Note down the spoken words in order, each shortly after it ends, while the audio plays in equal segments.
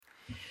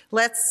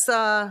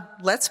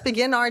Let's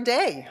begin our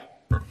day.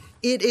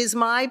 It is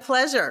my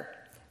pleasure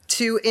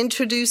to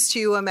introduce to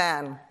you a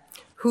man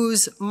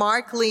whose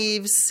mark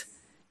leaves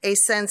a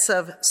sense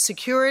of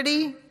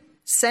security,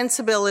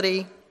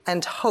 sensibility,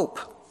 and hope,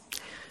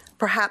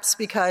 perhaps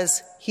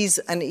because he's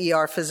an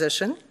ER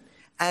physician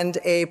and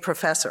a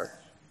professor.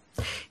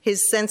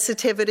 His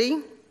sensitivity,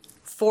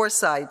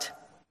 foresight,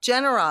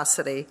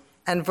 generosity,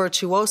 and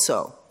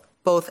virtuoso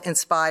both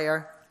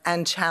inspire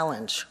and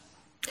challenge.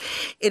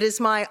 It is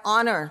my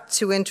honor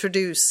to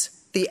introduce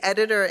the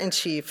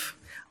editor-in-chief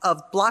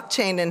of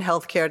Blockchain in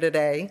Healthcare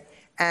Today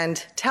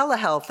and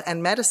Telehealth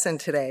and Medicine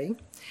Today,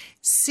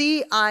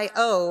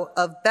 CIO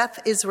of Beth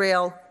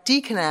Israel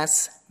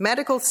Deaconess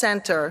Medical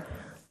Center,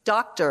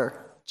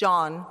 Dr.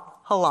 John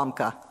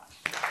Halamka.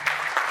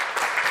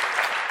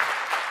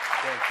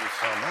 Thank you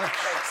so much.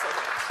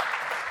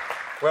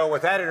 Well,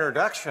 with that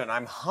introduction,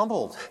 I'm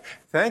humbled.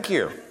 Thank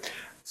you.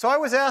 So I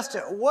was asked,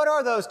 what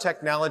are those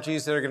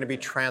technologies that are going to be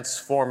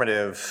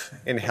transformative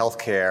in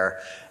healthcare?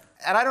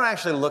 And I don't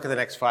actually look at the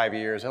next 5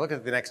 years. I look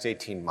at the next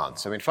 18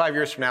 months. I mean, 5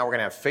 years from now, we're going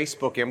to have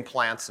Facebook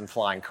implants and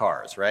flying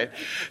cars, right?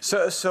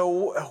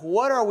 So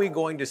what are we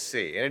going to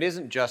see? And it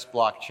isn't just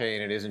blockchain.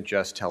 It isn't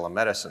just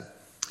telemedicine.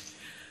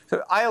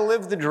 So I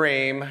live the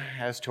dream,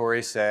 as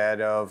Tori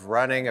said, of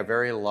running a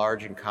very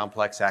large and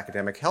complex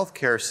academic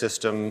healthcare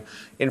system,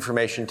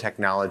 information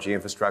technology,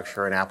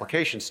 infrastructure, and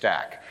application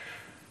stack.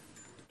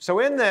 So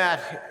in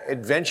that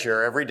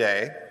adventure every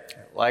day,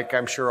 like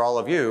I'm sure all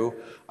of you,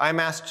 I'm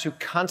asked to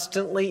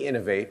constantly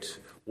innovate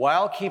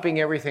while keeping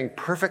everything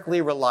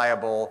perfectly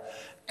reliable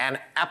and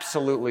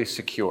absolutely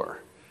secure.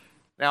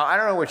 Now, I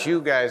don't know what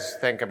you guys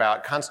think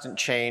about constant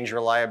change,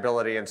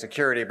 reliability, and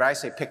security, but I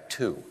say pick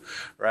two,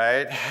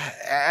 right?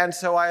 And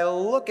so I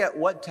look at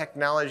what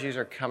technologies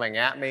are coming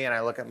at me, and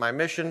I look at my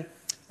mission,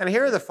 and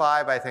here are the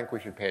 5 I think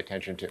we should pay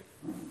attention to.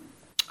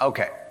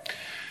 Okay.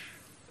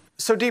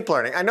 So deep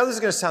learning. I know this is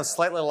going to sound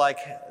slightly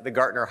like the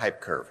Gartner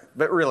hype curve,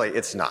 but really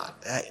it's not.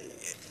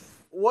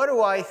 What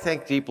do I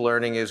think deep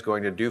learning is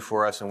going to do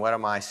for us, and what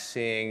am I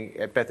seeing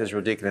at Beth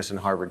Israel Deaconess in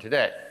Harvard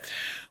today?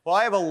 Well,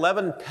 I have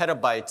 11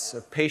 petabytes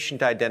of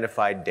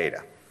patient-identified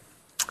data.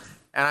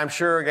 And I'm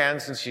sure, again,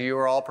 since you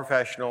are all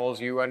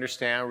professionals, you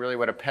understand really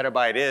what a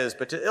petabyte is.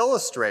 But to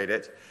illustrate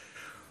it,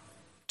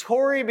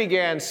 Tori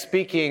began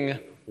speaking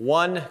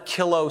 1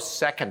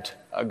 kilosecond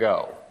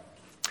ago.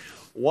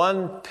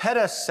 1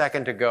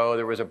 petasecond ago,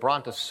 there was a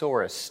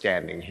brontosaurus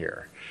standing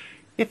here.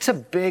 It's a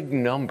big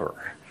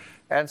number.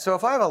 And so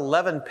if I have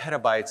 11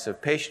 petabytes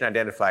of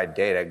patient-identified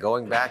data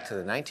going back to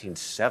the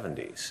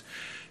 1970s,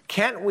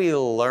 can't we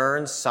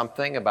learn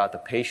something about the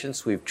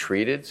patients we've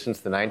treated since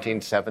the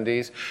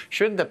 1970s?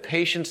 Shouldn't the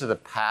patients of the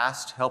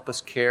past help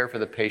us care for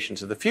the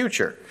patients of the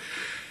future?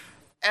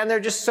 And there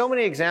are just so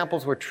many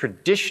examples where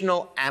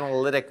traditional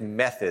analytic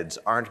methods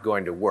aren't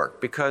going to work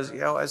because,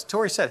 as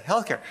Tori said,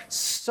 healthcare is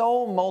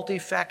so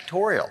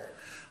multifactorial.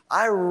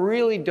 I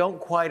really don't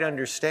quite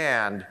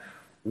understand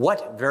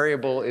what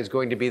variable is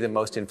going to be the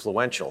most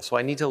influential. So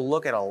I need to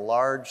look at a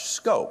large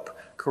scope,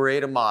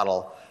 create a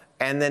model,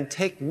 and then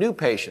take new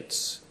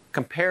patients,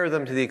 compare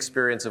them to the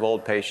experience of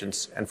old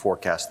patients, and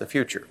forecast the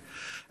future.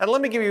 And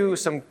let me give you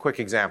some quick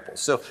examples.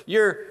 So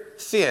you're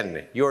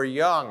thin, you're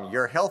young,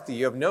 you're healthy,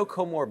 you have no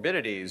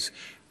comorbidities,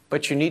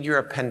 but you need your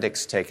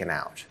appendix taken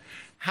out.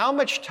 How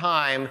much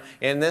time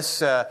in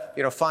this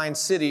fine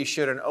city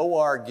should an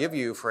OR give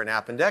you for an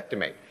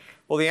appendectomy?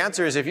 Well, the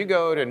answer is if you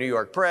go to New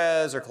York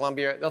Pres or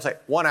Columbia, they'll say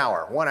 1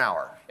 hour, 1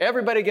 hour.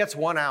 Everybody gets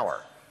 1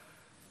 hour.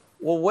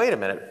 Well, wait a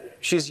minute.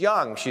 She's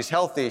young, she's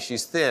healthy,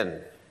 she's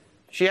thin.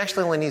 She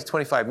actually only needs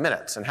 25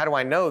 minutes. And how do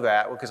I know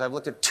that? Well, because I've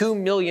looked at 2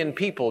 million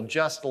people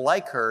just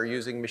like her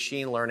using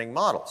machine learning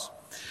models.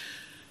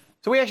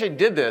 So we actually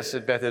did this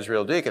at Beth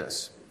Israel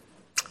Deaconess.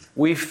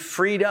 We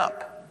freed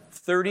up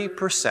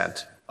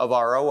 30% of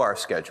our OR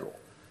schedule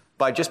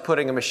by just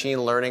putting a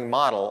machine learning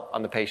model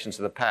on the patients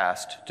of the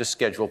past to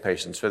schedule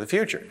patients for the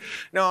future.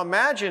 Now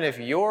imagine if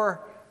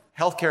your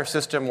healthcare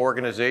system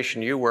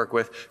organization you work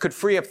with could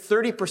free up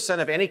 30%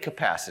 of any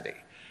capacity.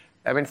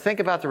 I mean, think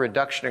about the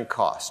reduction in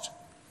cost.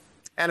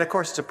 And of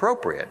course, it's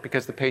appropriate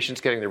because the patient's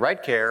getting the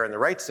right care in the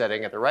right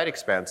setting at the right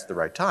expense at the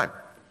right time.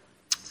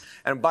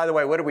 And by the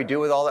way, what do we do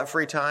with all that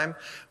free time?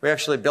 We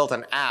actually built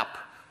an app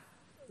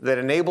that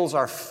enables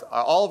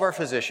all of our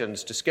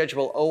physicians to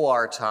schedule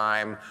OR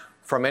time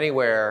from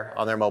anywhere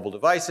on their mobile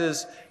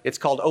devices. It's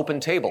called Open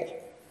Table.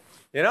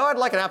 I'd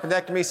like an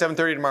appendectomy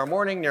 7:30 tomorrow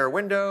morning near a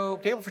window,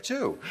 table for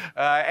 2.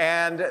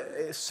 And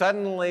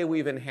suddenly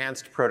we've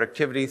enhanced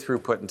productivity,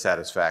 throughput, and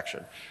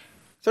satisfaction.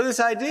 So this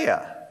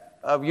idea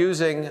of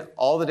using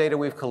all the data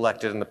we've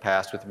collected in the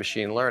past with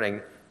machine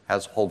learning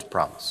holds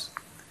promise.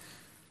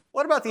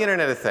 What about the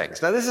Internet of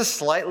Things? Now, this is a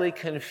slightly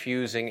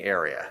confusing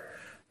area.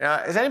 Now,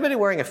 is anybody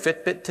wearing a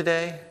Fitbit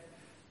today?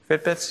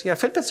 Fitbits? Yeah,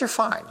 Fitbits are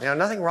fine.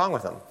 Nothing wrong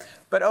with them.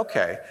 But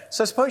okay,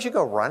 so suppose you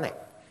go running.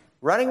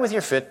 Running with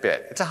your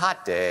Fitbit. It's a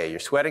hot day. You're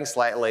sweating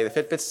slightly. The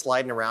Fitbit's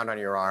sliding around on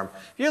your arm.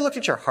 If you looked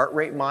at your heart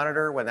rate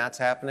monitor when that's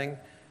happening,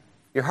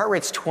 your heart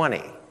rate's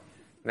 20.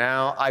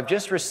 Now, I've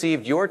just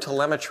received your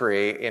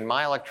telemetry in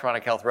my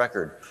electronic health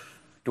record.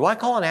 Do I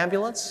call an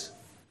ambulance?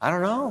 I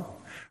don't know,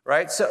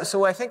 right?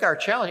 So I think our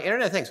challenge,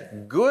 Internet of Things,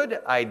 good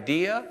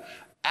idea,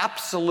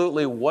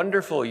 absolutely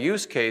wonderful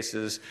use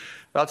cases.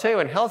 But I'll tell you,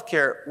 in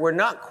healthcare, we're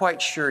not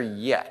quite sure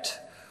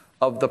yet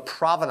of the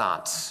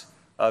provenance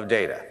of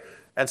data.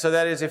 And so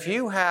that is, if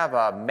you have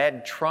a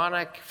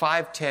Medtronic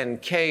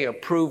 510K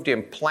approved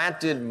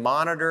implanted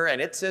monitor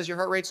and it says your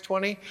heart rate's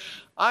 20,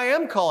 I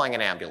am calling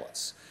an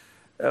ambulance.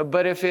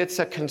 But if it's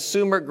a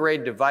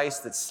consumer-grade device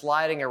that's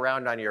sliding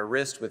around on your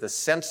wrist with a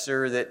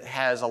sensor that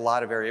has a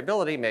lot of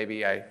variability,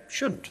 maybe I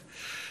shouldn't.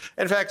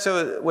 In fact,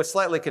 so what's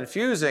slightly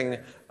confusing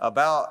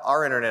about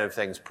our Internet of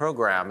Things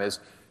program is,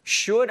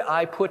 should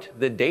I put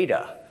the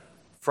data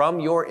from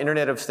your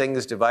Internet of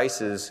Things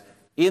devices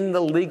in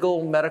the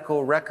legal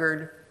medical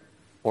record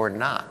or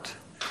not?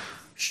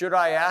 Should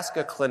I ask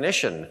a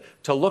clinician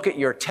to look at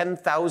your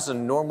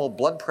 10,000 normal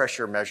blood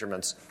pressure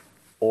measurements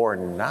or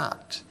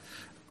not?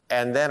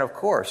 And then, of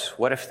course,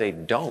 what if they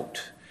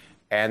don't?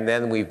 And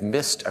then we've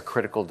missed a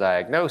critical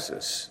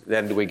diagnosis.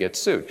 Then do we get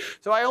sued?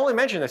 So I only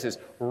mention this is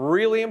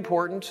really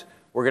important.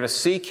 We're going to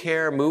see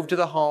care move to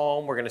the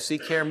home. We're going to see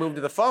care move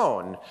to the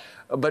phone.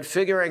 But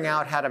figuring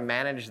out how to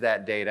manage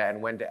that data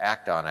and when to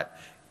act on it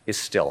is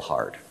still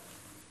hard.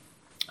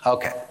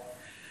 Okay.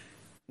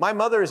 My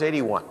mother is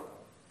 81.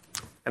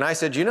 And I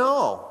said, you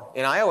know,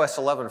 in iOS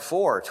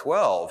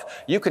 11.4.12,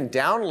 you can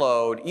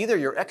download either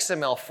your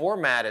XML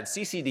formatted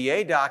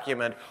CCDA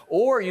document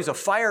or use a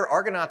FHIR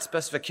Argonaut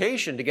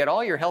specification to get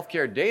all your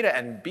healthcare data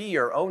and be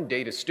your own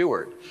data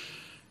steward.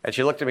 And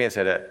she looked at me and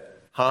said,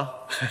 huh?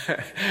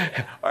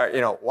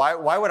 You know,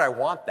 why would I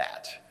want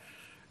that?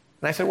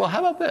 And I said, well, how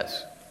about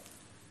this?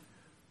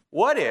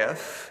 What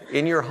if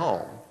in your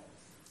home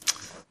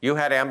you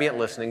had ambient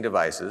listening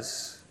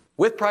devices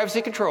with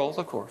privacy controls,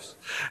 of course,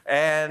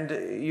 and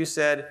you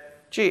said,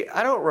 gee,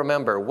 I don't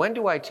remember, when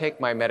do I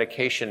take my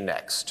medication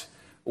next?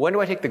 When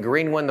do I take the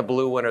green one, the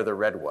blue one, or the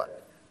red one?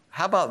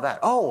 How about that?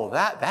 Oh,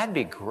 that'd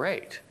be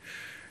great.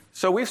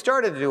 So we've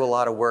started to do a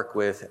lot of work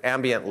with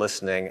ambient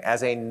listening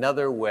as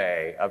another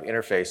way of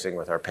interfacing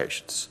with our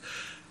patients.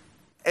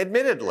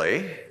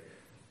 Admittedly,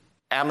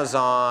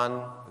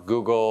 Amazon,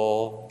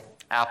 Google,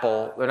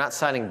 Apple, they're not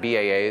signing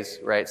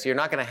BAAs, right? So you're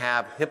not going to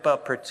have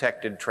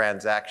HIPAA-protected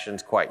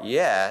transactions quite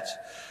yet.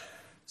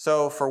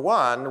 So for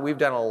one, we've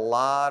done a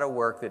lot of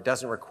work that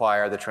doesn't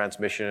require the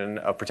transmission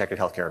of protected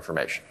healthcare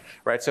information,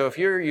 right? So if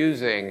you're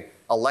using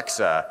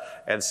Alexa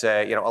and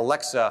say, you know,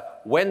 Alexa,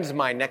 when's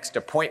my next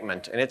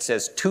appointment? And it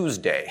says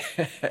Tuesday,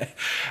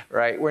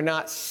 right? We're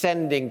not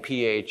sending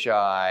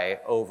PHI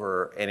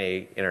over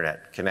any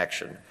internet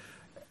connection.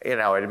 You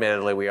know,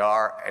 admittedly, we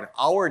are in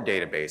our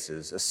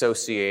databases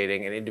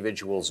associating an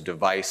individual's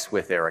device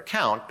with their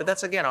account, but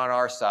that's again on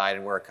our side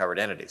and we're a covered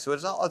entity. So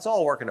it's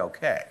all working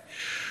okay.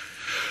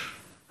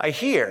 I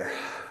hear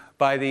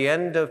by the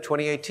end of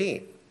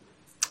 2018,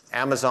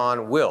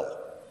 Amazon will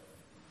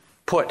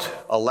put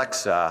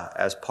Alexa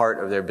as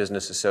part of their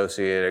business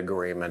associate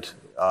agreement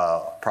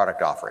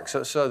product offering.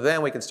 So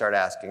then we can start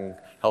asking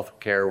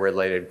healthcare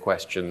related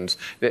questions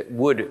that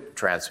would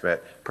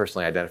transmit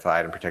personally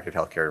identified and protected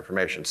healthcare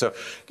information. So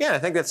again, I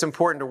think that's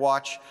important to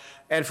watch.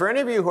 And for any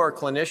of you who are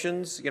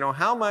clinicians, you know,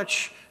 how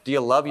much do you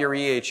love your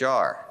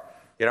EHR?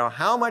 You know,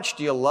 how much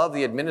do you love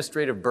the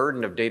administrative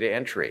burden of data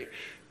entry?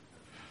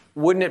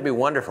 Wouldn't it be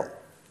wonderful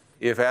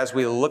if, as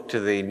we look to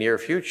the near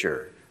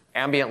future,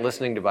 ambient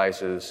listening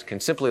devices can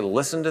simply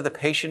listen to the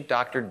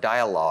patient-doctor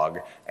dialogue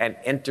and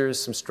enter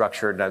some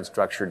structured and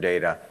unstructured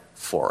data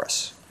for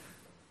us?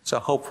 So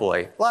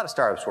hopefully, a lot of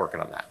startups working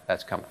on that.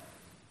 That's coming.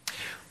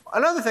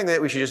 Another thing that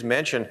we should just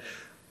mention,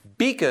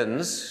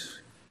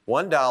 beacons,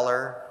 $1,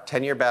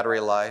 10-year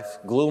battery life,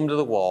 glue them to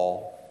the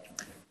wall,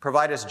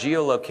 provide us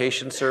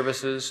geolocation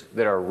services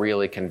that are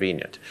really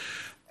convenient.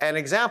 An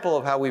example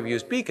of how we've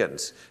used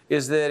beacons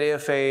is that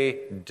if a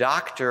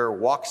doctor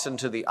walks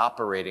into the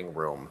operating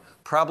room,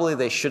 probably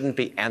they shouldn't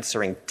be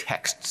answering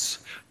texts.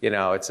 You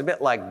know, it's a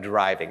bit like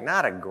driving,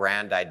 not a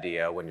grand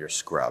idea when you're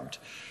scrubbed.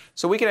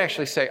 So we can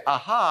actually say,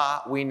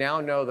 aha, we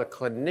now know the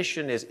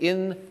clinician is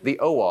in the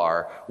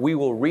OR. We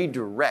will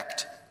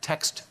redirect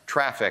text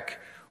traffic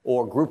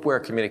or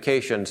groupware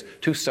communications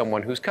to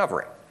someone who's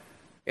covering.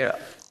 You know,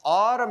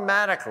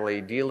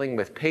 automatically dealing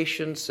with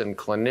patients and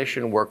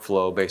clinician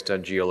workflow based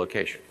on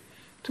geolocation.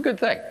 It's a good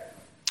thing.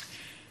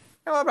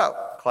 Now, what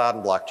about cloud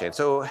and blockchain?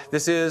 So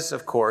this is,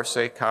 of course,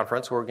 a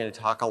conference where we're going to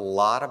talk a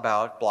lot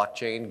about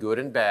blockchain, good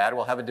and bad.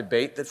 We'll have a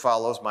debate that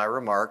follows my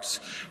remarks.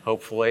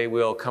 Hopefully,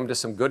 we'll come to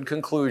some good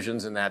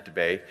conclusions in that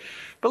debate.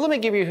 But let me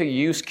give you a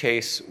use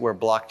case where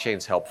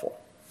blockchain's helpful.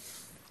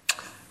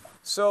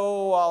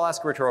 So I'll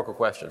ask a rhetorical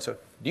question. So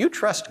do you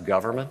trust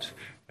government?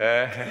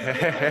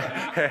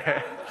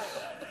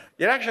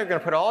 You're actually going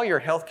to put all your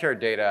healthcare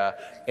data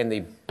in the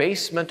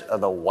basement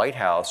of the White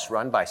House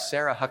run by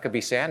Sarah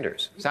Huckabee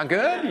Sanders. Sound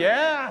good?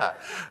 Yeah.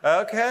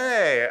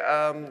 Okay.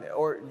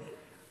 Or,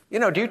 you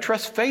know, do you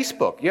trust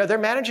Facebook? Yeah, they're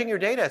managing your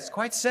data. It's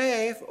quite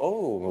safe.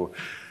 Oh.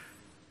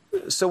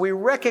 So we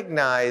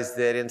recognize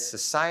that in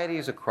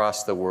societies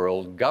across the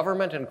world,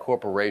 government and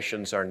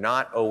corporations are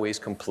not always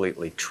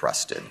completely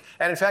trusted.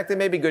 And in fact, they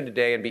may be good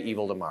today and be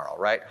evil tomorrow,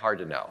 right? Hard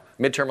to know.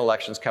 Midterm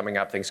elections coming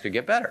up, things could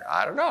get better.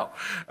 I don't know.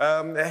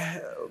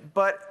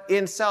 But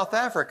in South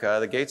Africa,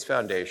 the Gates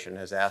Foundation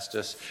has asked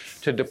us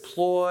to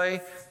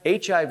deploy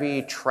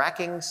HIV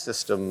tracking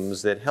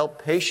systems that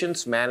help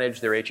patients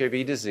manage their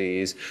HIV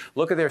disease,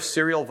 look at their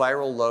serial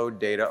viral load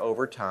data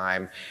over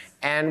time,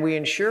 and we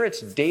ensure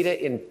its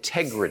data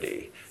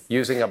integrity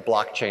using a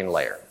blockchain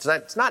layer. So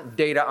it's not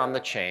data on the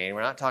chain.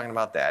 We're not talking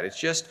about that. It's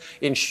just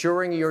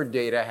ensuring your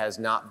data has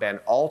not been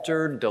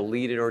altered,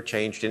 deleted, or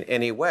changed in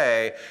any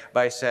way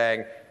by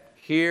saying,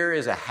 here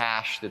is a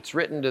hash that's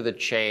written to the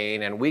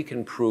chain, and we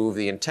can prove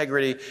the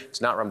integrity.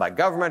 It's not run by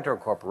government or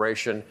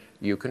corporation.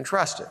 You can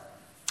trust it.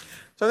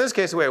 So in this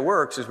case, the way it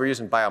works is we're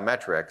using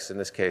biometrics, in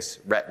this case,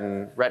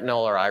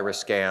 retinal or iris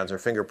scans or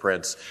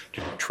fingerprints,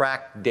 to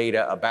track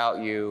data about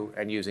you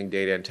and using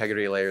data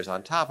integrity layers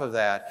on top of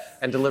that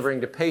and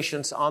delivering to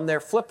patients on their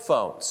flip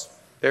phones,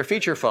 their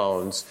feature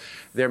phones,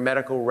 their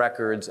medical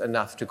records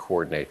enough to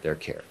coordinate their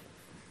care.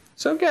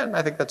 So again,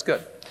 I think that's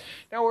good.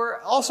 Now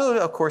we're also,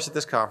 of course, at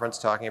this conference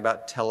talking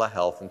about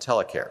telehealth and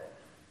telecare.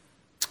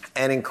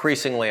 And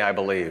increasingly, I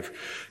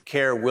believe,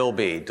 care will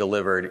be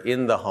delivered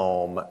in the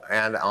home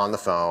and on the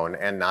phone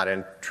and not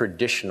in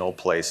traditional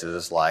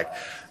places like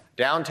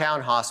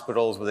downtown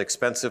hospitals with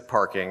expensive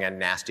parking and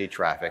nasty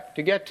traffic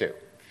to get to.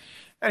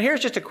 And here's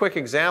just a quick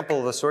example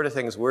of the sort of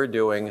things we're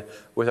doing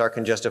with our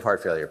congestive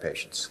heart failure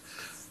patients.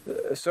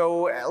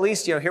 So at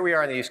least, here we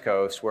are on the East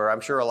Coast, where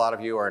I'm sure a lot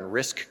of you are in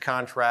risk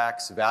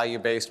contracts,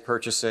 value-based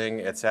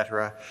purchasing, et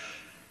cetera.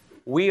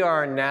 We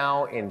are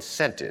now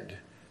incented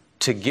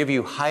to give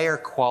you higher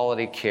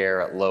quality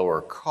care at lower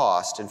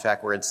cost. In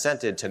fact, we're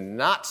incented to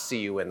not see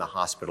you in the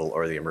hospital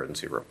or the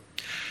emergency room.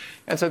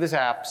 And so this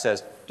app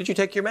says, did you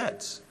take your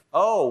meds?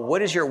 Oh,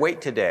 what is your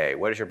weight today?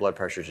 What is your blood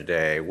pressure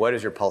today? What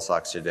is your pulse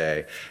ox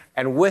today?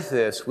 And with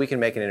this, we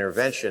can make an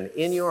intervention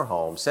in your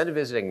home, send a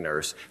visiting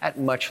nurse at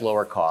much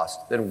lower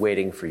cost than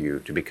waiting for you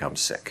to become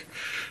sick.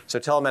 So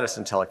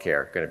telemedicine,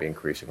 telecare are going to be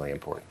increasingly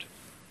important.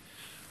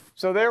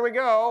 So there we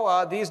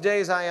go. These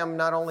days I am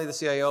not only the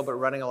CIO, but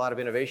running a lot of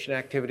innovation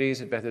activities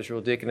at Beth Israel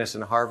Deaconess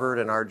in Harvard,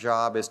 and our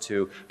job is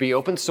to be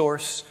open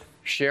source,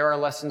 share our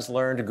lessons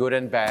learned, good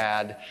and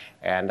bad,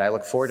 and I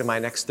look forward to my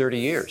next 30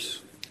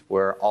 years,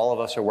 where all of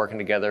us are working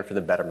together for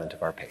the betterment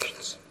of our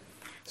patients.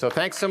 So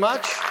thanks so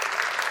much,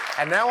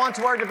 and now on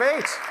to our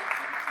debate.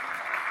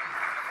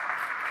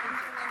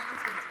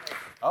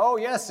 Oh,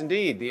 yes,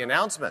 indeed, the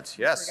announcements,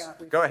 yes.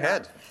 Go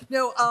ahead.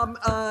 No,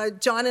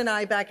 John and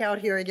I back out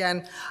here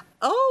again.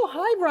 Oh,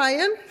 hi,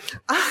 Brian.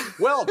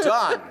 Well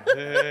done.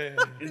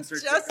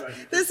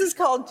 This is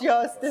called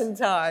Just in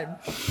Time.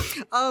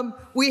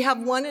 We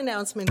have one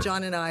announcement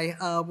John and I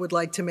would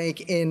like to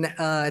make in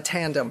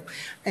tandem.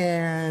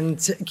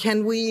 And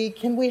can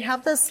we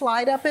have the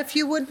slide up, if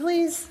you would,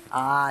 please?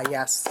 Ah,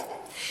 yes.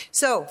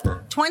 So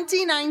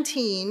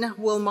 2019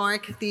 will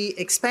mark the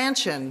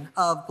expansion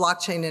of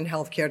blockchain in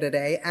healthcare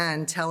today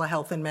and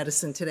telehealth and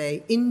medicine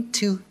today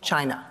into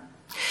China,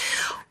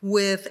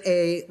 with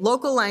a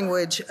local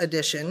language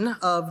edition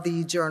of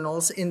the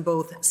journals in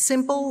both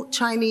simple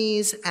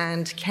Chinese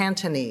and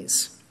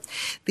Cantonese.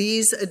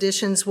 These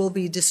editions will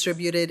be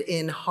distributed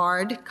in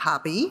hard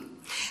copy,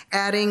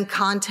 adding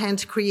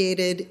content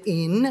created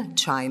in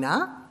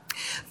China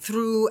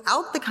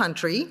throughout the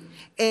country,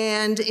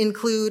 and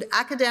include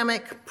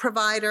academic,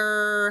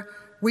 provider,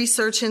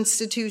 research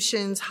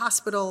institutions,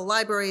 hospital,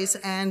 libraries,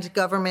 and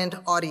government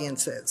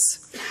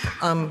audiences.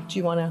 Do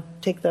you want to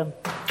take the...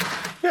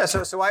 Yeah,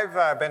 so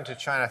I've been to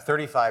China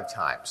 35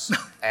 times,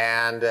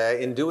 and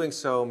in doing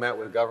so, met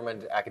with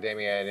government,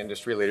 academia, and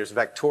industry leaders. In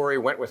fact, Tori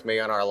went with me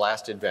on our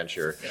last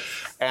adventure,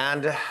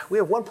 and we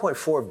have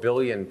 1.4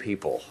 billion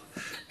people,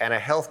 and a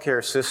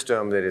healthcare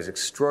system that is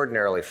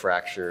extraordinarily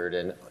fractured,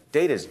 and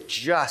data is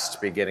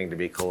just beginning to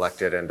be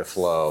collected and to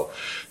flow.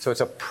 So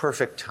it's a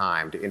perfect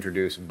time to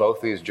introduce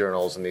both these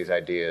journals and these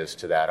ideas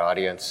to that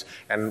audience.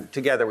 And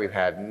together we've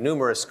had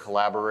numerous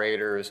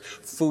collaborators,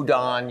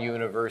 Fudan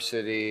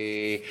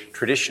University,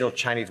 Traditional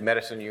Chinese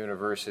Medicine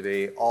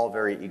University, all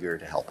very eager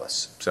to help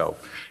us. So,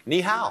 ni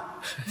hao.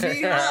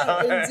 Ni hao,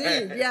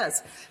 indeed,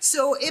 yes.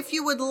 So if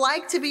you would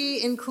like to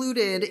be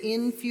included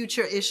in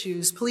future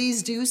issues,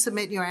 please do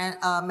submit your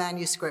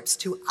manuscripts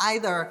to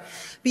either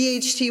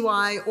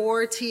BHTY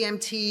or TMT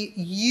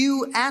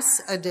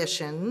US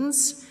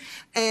editions,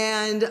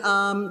 and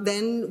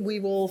then we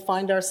will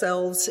find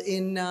ourselves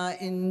in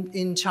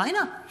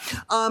China.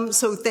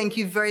 So thank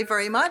you very,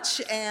 very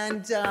much,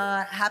 and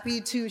happy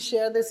to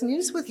share this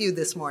news with you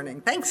this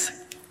morning.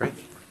 Thanks. Great.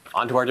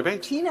 On to our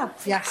debate. Tina,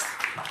 yes.